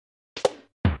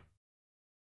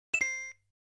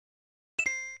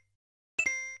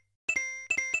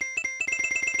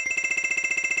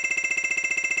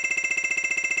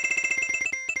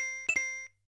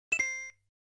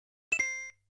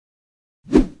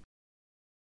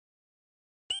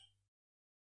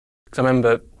Because I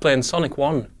remember playing Sonic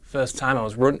 1 first time. I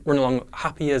was running along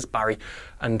happy as Barry,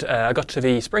 and I got to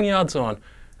the Spring Yard Zone,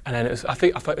 and then I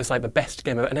thought it was like the best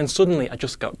game ever, and then suddenly I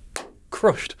just got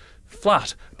crushed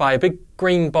flat by a big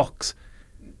green box.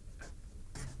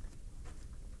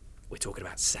 We're talking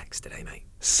about sex today, mate.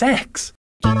 Sex?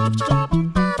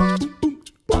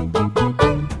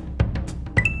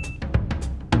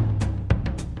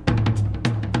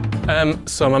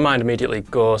 So my mind immediately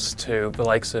goes to the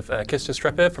likes of Kista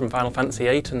Strepe from Final Fantasy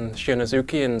VIII and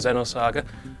Shionozuki and Xenosaga.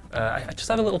 I just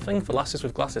had a little thing for lasses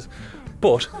with glasses.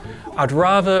 But I'd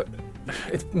rather,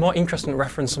 it's more interesting to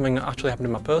reference something that actually happened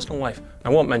in my personal life. I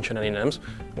won't mention any names,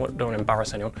 I don't want to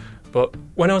embarrass anyone, but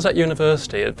when I was at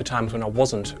university, at the times when I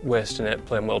wasn't wasting it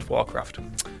playing World of Warcraft,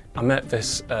 I met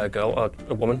this girl, or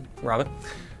a woman rather,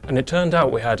 and it turned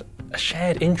out we had a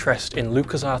shared interest in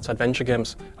LucasArts adventure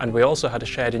games, and we also had a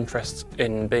shared interest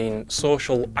in being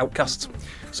social outcasts.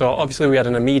 So obviously we had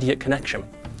an immediate connection.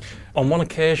 On one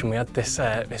occasion we had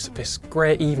this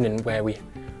great evening where we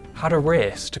had a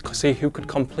race to see who could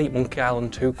complete Monkey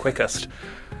Island 2 quickest.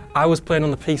 I was playing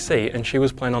on the PC and she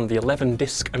was playing on the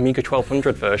 11-disc Amiga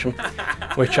 1200 version,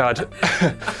 which I'd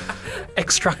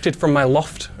extracted from my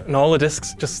loft and all the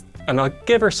discs and I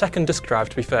gave her a second disk drive,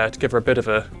 to be fair, to give her a bit of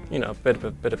a,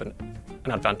 bit of an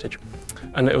advantage.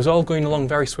 And it was all going along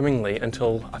very swimmingly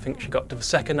until I think she got to the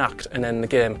second act, and then the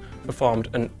game performed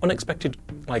an unexpected,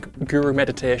 guru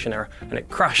meditation error, and it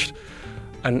crashed.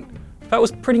 And that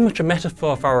was pretty much a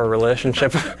metaphor for our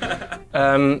relationship.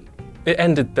 It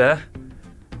ended there,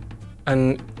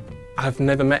 and I've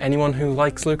never met anyone who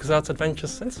likes LucasArts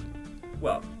Adventures since.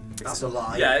 Well, that's a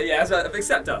lie. Yeah,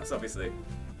 except us, obviously.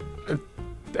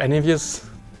 Any of yous?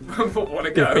 Want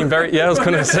to go? You've been very, I was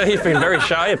going to say, you've been very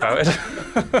shy about it.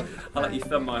 I'll let you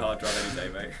thumb my hard drive any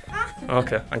day, mate.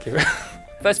 Okay, thank you.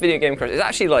 First video game crush is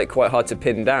actually quite hard to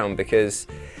pin down because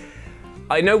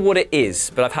I know what it is,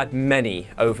 but I've had many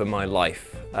over my life.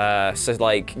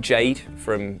 So Jade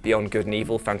from Beyond Good and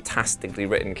Evil, fantastically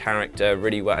written character,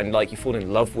 really well, and you fall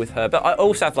in love with her. But I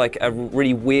also have a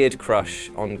really weird crush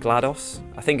on GLaDOS.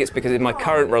 I think it's because in my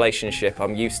current relationship,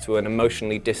 I'm used to an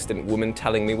emotionally distant woman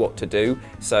telling me what to do.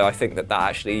 So I think that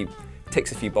actually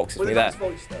ticks a few boxes for me there. Nice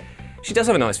voice, though. She does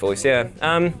have a nice voice, yeah.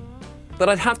 But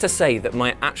I'd have to say that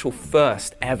my actual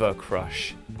first ever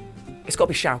crush, it's got to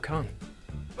be Shao Kahn.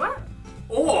 What?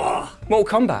 Oh!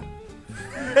 Mortal Kombat.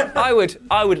 I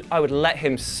would let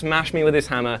him smash me with his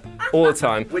hammer all the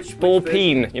time. Which ball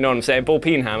peen, you know what I'm saying? Ball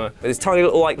peen hammer with his tiny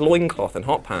little loincloth and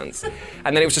hot pants.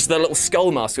 And then it was just the little skull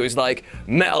mask. It was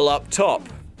metal up top,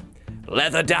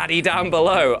 leather daddy down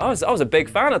below. I was a big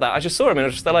fan of that. I just saw him and I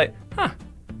was just I wonder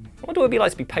what it'd be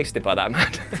like to be pasted by that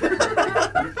man.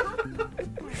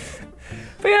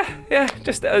 But yeah,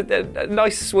 just a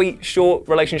nice, sweet, short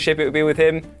relationship it would be with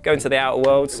him, going to the outer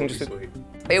worlds and just. Sweet.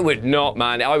 It would not,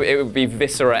 man. It would be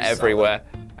viscera everywhere,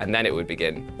 and then it would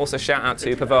begin. Also, shout out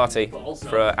to Pavati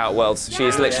for Outer Worlds. She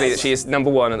is literally, she is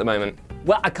 #1 at the moment.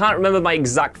 Well, I can't remember my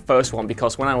exact first one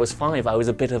because when I was 5, I was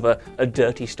a bit of a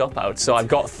dirty stop-out. So I've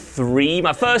got 3.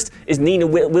 My first is Nina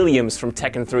Williams from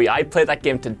Tekken 3. I played that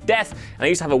game to death, and I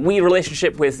used to have a weird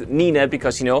relationship with Nina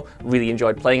because, really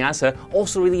enjoyed playing as her.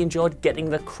 Also really enjoyed getting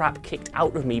the crap kicked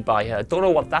out of me by her. Don't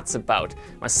know what that's about.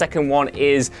 My second one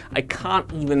is, I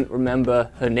can't even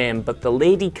remember her name, but the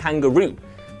Lady Kangaroo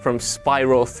from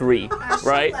Spyro 3,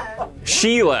 right?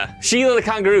 Sheila the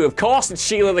kangaroo. Of course it's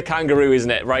Sheila the kangaroo, isn't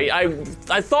it, right?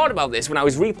 I thought about this when I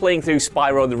was replaying through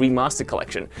Spyro the Remaster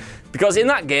Collection, because in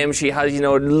that game she has,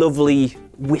 lovely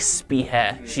wispy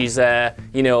hair. She's, a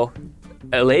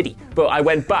lady. But I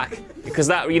went back because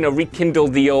that,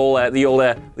 rekindled the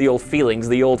old feelings,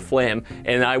 the old flame,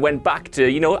 and I went back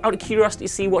to, out of curiosity,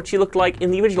 to see what she looked like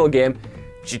in the original game.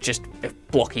 She's just a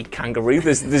blocky kangaroo.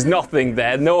 There's nothing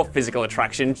there, no physical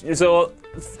attraction. So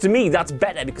to me, that's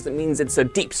better because it means it's a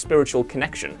deep spiritual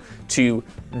connection to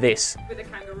this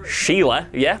Sheila.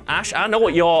 Yeah, Ash, I know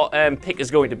what your pick is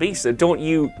going to be, so don't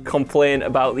you complain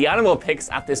about the animal picks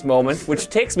at this moment, which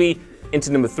takes me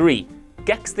into number 3,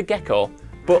 Gex the Gecko,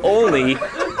 but only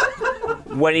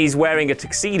when he's wearing a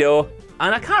tuxedo.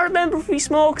 And I can't remember if he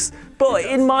smokes, but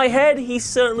in my head, he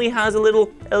certainly has a little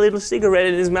cigarette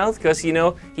in his mouth, because, he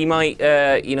might,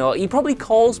 he probably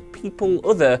calls people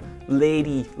other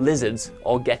lady lizards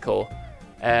or gecko,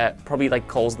 probably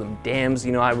calls them dames,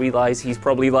 I realize he's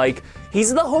probably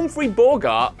he's the Humphrey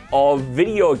Bogart of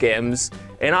video games,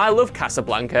 and I love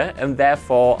Casablanca, and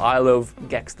therefore I love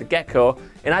Gex the Gecko,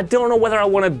 and I don't know whether I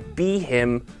want to be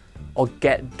him or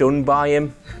get done by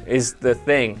him, is the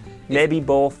thing. Maybe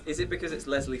both. Is it because it's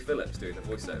Leslie Phillips doing the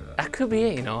voiceover? That could be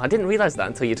it, I didn't realise that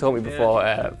until you told me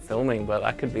before filming, but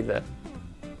that could be the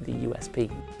the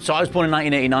USP. So I was born in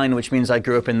 1989, which means I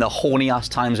grew up in the horny-ass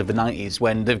times of the 90s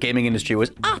when the gaming industry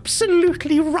was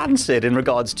absolutely rancid in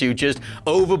regards to just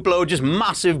overblow, just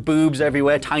massive boobs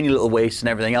everywhere, tiny little waists and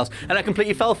everything else. And I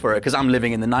completely fell for it because I'm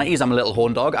living in the 90s. I'm a little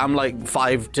horn dog. I'm like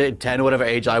 5 to 10 or whatever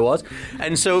age I was.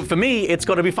 And so for me, it's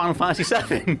got to be Final Fantasy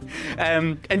VII.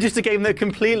 And just a game that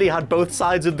completely had both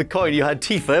sides of the coin. You had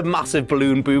Tifa, massive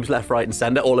balloon boobs left, right, and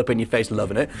center, all up in your face,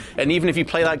 loving it. And even if you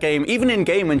play that game, even in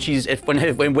game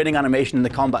when winning animation in the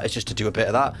combat is just to do a bit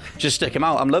of that, just stick him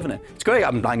out. I'm loving it. It's great.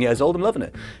 I'm 9 years old. I'm loving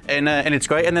it, and it's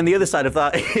great. And then the other side of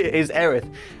that is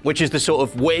Aerith, which is the sort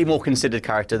of way more considered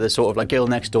character, the sort of like girl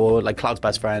next door, like Cloud's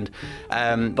best friend.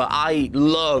 But I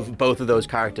love both of those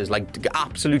characters, like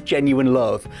absolute genuine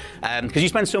love, because you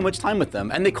spend so much time with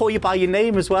them, and they call you by your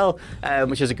name as well,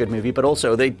 which is a good movie. But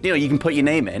also you can put your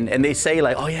name in, and they say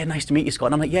like, oh yeah, nice to meet you, Scott.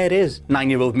 And I'm like, yeah, it is.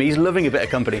 9-year-old me is loving a bit of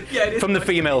company from the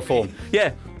female form.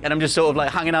 Yeah. And I'm just sort of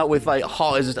like hanging out with like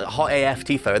hot AF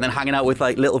Tifa, and then hanging out with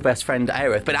like little best friend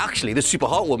Aerith. But actually, the super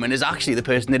hot woman is actually the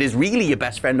person that is really your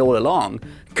best friend all along.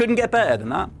 Couldn't get better than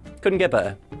that. Couldn't get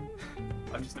better.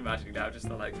 I'm just imagining now, just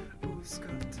like, oh, Scott,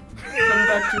 come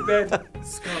back to bed,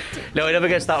 Scott. No, it never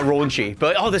gets that raunchy.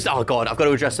 But oh god, I've got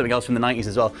to address something else from the 90s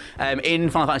as well. In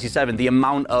Final Fantasy VII, the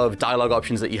amount of dialogue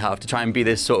options that you have to try and be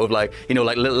this sort of like,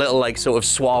 like little like sort of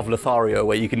suave Lothario,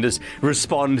 where you can just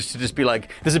respond to just be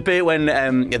like, there's a bit when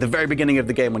at the very beginning of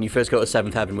the game when you first go to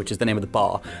Seventh Heaven, which is the name of the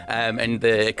bar, and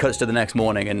it cuts to the next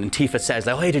morning, and Tifa says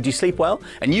like, oh hey, did you sleep well?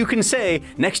 And you can say,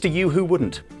 next to you, who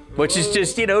wouldn't? Which is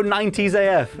just, 90s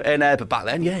AF. And but back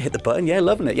then, yeah, hit the button, yeah,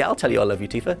 loving it. Yeah, I'll tell you I love you,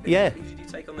 Tifa. Yeah. Who did you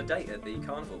take on the date at the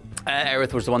carnival?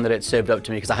 Aerith was the one that it served up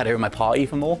to me because I had her in my party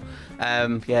for more.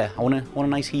 Yeah, I want a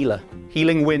nice healer.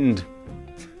 Healing wind.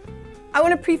 I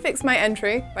want to prefix my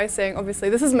entry by saying, obviously,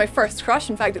 this is my first crush.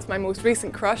 In fact, it's my most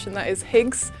recent crush, and that is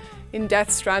Higgs in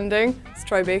Death Stranding. It's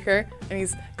Troy Baker, and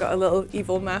he's got a little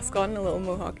evil mask on, a little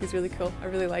mohawk. He's really cool. I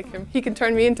really like him. He can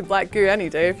turn me into black goo any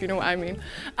day, if you know what I mean.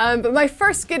 But my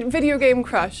first video game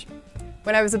crush,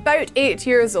 when I was about 8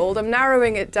 years old, I'm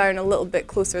narrowing it down a little bit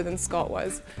closer than Scott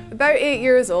was. About 8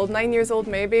 years old, 9 years old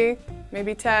maybe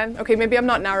 10. Okay, maybe I'm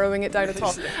not narrowing it down at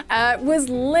all. Was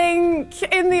Link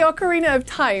in the Ocarina of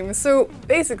Time. So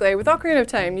basically, with Ocarina of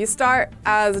Time, you start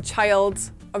as a child.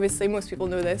 Obviously, most people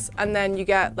know this, and then you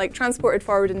get like transported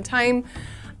forward in time,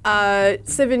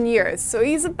 7 years. So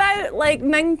he's about like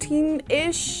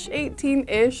 19-ish,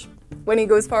 18-ish when he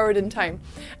goes forward in time.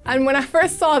 And when I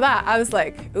first saw that, I was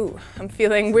like, ooh, I'm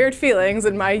feeling weird feelings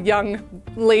in my young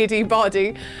lady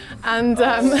body. And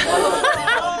how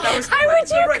would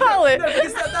you call it? No,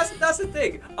 because that's the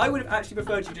thing. I would have actually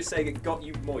preferred you just saying it got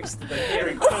you moist than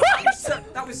hearing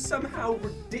that was somehow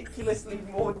ridiculously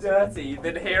more dirty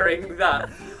than hearing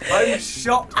that. I'm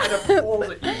shocked and appalled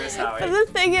at you, Miss Howie. But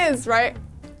the thing is, right,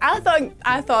 I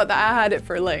thought that I had it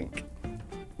for Link.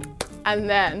 And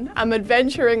then I'm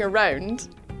adventuring around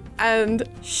and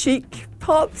Sheik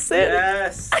pops in.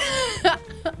 Yes.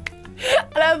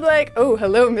 And I'm like, oh,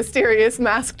 hello, mysterious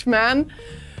masked man,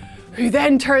 who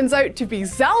then turns out to be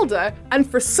Zelda, and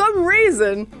for some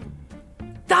reason,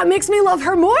 that makes me love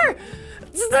her more.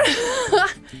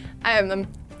 I'm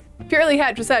purely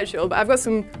heterosexual, but I've got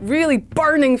some really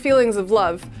burning feelings of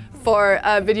love for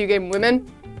video game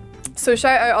women. So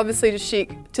shout out obviously to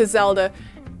Sheik, to Zelda.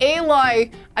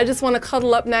 Aloy, I just want to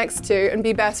cuddle up next to and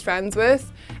be best friends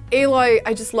with. Aloy,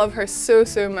 I just love her so,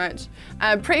 so much.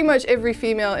 Pretty much every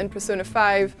female in Persona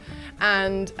 5,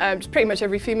 and just pretty much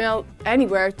every female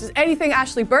anywhere. Does anything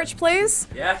Ashley Birch plays?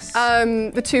 Yes.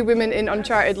 The two women in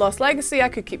Uncharted Lost Legacy, I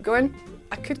could keep going.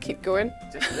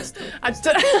 Just list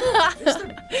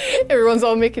them. Everyone's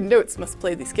all making notes, must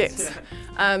play these games.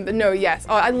 Yeah. But no, yes.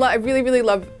 Oh, I really, really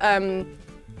love,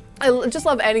 I just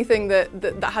love anything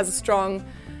that has a strong,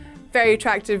 very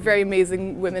attractive, very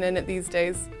amazing women in it these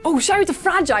days. Oh, shout out to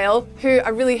Fragile, who I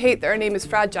really hate that her name is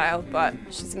Fragile, but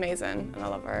she's amazing and I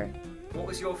love her. What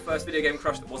was your first video game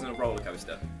crush that wasn't a roller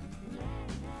coaster?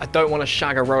 I don't want to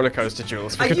shag a roller coaster,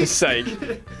 Jules, for goodness sake.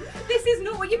 This is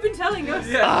not what you've been telling us.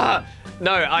 Yeah.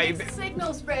 No,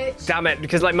 Signals, Rich. damn it,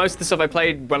 because like most of the stuff I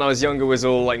played when I was younger was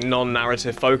all like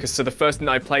non-narrative focused, so the first thing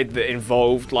I played that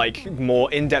involved like more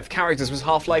in-depth characters was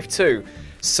Half-Life 2.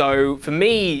 So for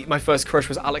me, my first crush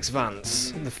was Alex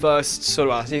Vance, the first sort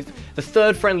of, the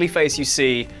third friendly face you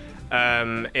see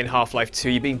in Half-Life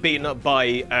 2. You're being beaten up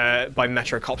by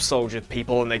Metro cop soldier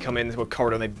people, and they come into a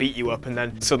corridor and they beat you up, and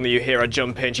then suddenly you hear her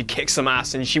jump in, she kicks some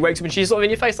ass, and she wakes up and she's sort of in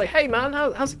your face like, hey man,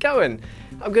 how's it going?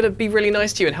 I'm gonna be really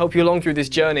nice to you and help you along through this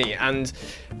journey. And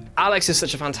Alex is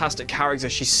such a fantastic character.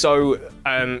 She's so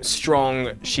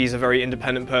strong. She's a very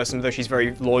independent person, though she's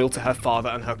very loyal to her father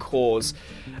and her cause.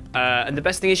 And the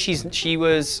best thing is she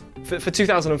was, for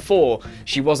 2004,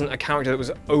 she wasn't a character that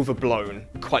was overblown,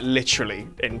 quite literally,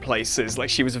 in places. Like,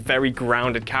 she was a very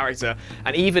grounded character.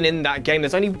 And even in that game,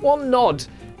 there's only one nod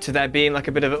to there being like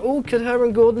a bit of a, oh, could her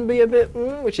and Gordon be a bit,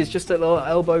 which is just a little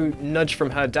elbow nudge from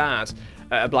her dad.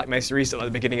 A Black Mesa Reset at the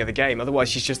beginning of the game. Otherwise,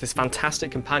 she's just this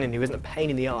fantastic companion who isn't a pain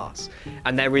in the arse.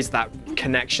 And there is that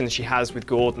connection she has with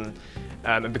Gordon.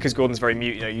 And because Gordon's very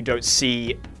mute, you know, you don't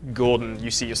see Gordon,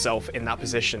 you see yourself in that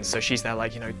position. So she's there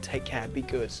like, you know, take care, be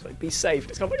good, like, be safe.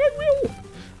 It's kind of like, I will.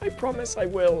 I promise I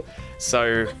will.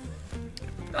 So...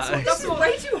 That's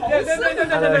way too wholesome.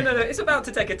 No. It's about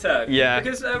to take a turn. Yeah.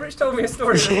 Because Rich told me a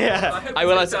story. Yeah. I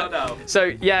will.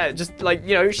 So yeah, just like,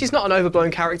 you know, she's not an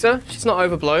overblown character. She's not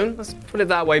overblown. Let's put it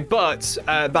that way. But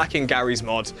back in Gary's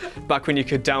mod, back when you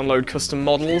could download custom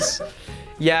models,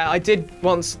 yeah, I did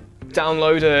once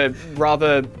download a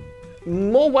rather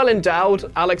more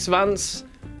well-endowed Alex Vance.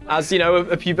 As, you know,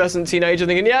 a pubescent teenager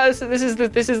thinking, yeah, this is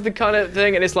the kind of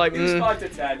thing, and it's like, It was 5 to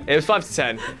 10. It was 5 to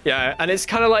 10, yeah, and it's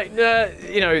kind of like,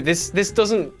 you know, this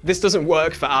doesn't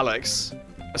work for Alex,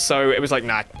 so it was like,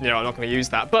 nah, you know, I'm not going to use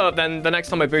that. But then the next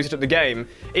time I booted up the game,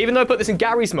 even though I put this in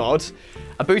Gary's mod,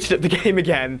 I booted up the game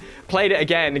again, played it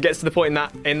again. It gets to the point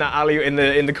in that alley in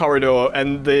the corridor,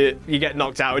 and you get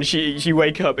knocked out, and she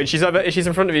wake up, and she's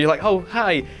in front of you. You're like, oh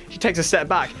hi. She takes a step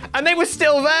back, and they were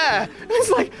still there. It's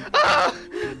like,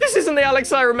 this isn't the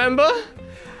Alex I remember.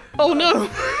 Oh no.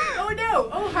 Oh no.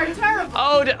 Oh, how terrible.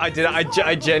 Oh,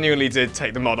 I genuinely did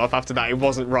take the mod off after that. It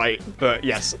wasn't right, but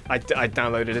yes, I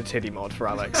downloaded a titty mod for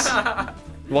Alex.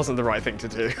 It wasn't the right thing to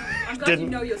do. I'm glad you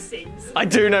know your sins. I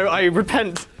do know. I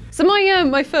repent. So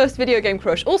my first video game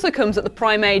crush also comes at the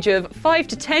prime age of 5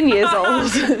 to 10 years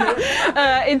old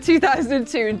in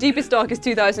 2002, in deepest darkest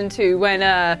 2002, when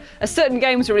a certain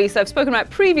game was released I've spoken about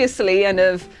previously and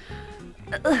have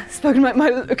spoken about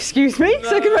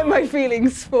my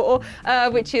feelings for,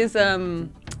 which is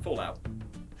Fallout.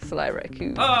 Sly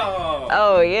Raccoon. Oh!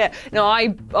 Oh yeah. No, I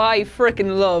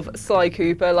frickin' love Sly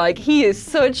Cooper. Like, he is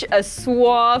such a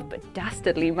suave but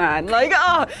dastardly man. Like,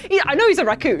 I know he's a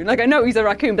raccoon. Like, I know he's a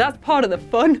raccoon, but that's part of the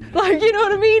fun. Like, you know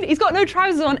what I mean? He's got no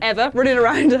trousers on ever, running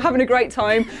around, having a great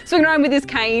time, swinging around with his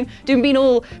cane, being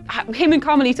all. Him and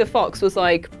Carmelita Fox was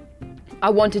like, I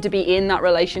wanted to be in that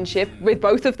relationship with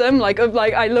both of them. Like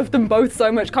I love them both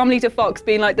so much. Carmelita Fox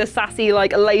being like the sassy,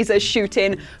 like laser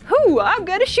shooting, I'm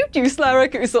gonna shoot you, Sly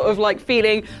Raccoon, sort of like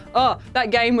feeling,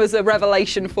 that game was a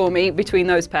revelation for me between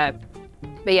those pair.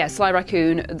 But yeah, Sly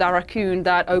Raccoon, the raccoon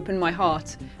that opened my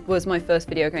heart, was my first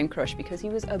video game crush because he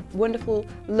was a wonderful,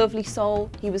 lovely soul.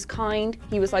 He was kind.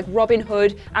 He was like Robin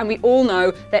Hood. And we all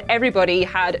know that everybody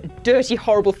had dirty,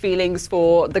 horrible feelings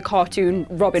for the cartoon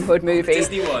Robin Hood movie.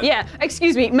 Disney one. Yeah,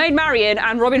 excuse me, Maid Marian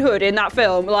and Robin Hood in that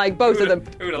film, like both of them.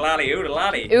 Ooda lally, ooda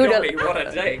lally. Golly, what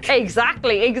a dick.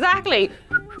 Exactly.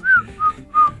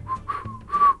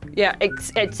 Yeah,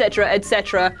 etc.,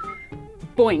 etc.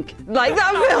 Boink. Like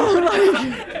that film,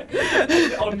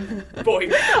 like... On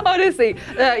boink. Honestly,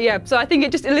 yeah, so I think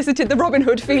it just elicited the Robin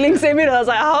Hood feelings in me, and I was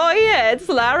like, oh yeah, it's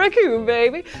Sly Raccoon,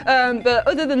 baby. But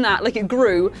other than that, like, it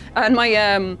grew, and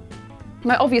my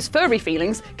obvious furry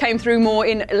feelings came through more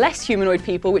in less humanoid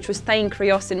people, which was Thane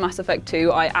Krios in Mass Effect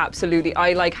 2.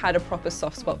 I like had a proper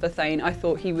soft spot for Thane. I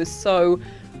thought he was so...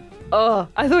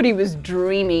 I thought he was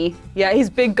dreamy. Yeah, his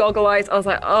big goggle eyes, I was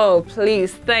like, oh,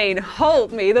 please, Thane,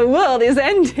 hold me, the world is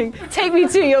ending. Take me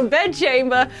to your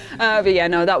bedchamber. But yeah,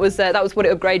 no, that was what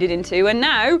it upgraded into. And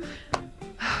now,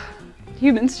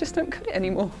 humans just don't cut it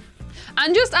anymore.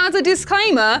 And just as a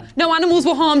disclaimer, no animals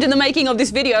were harmed in the making of this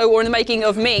video or in the making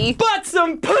of me. But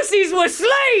some pussies were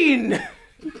slain!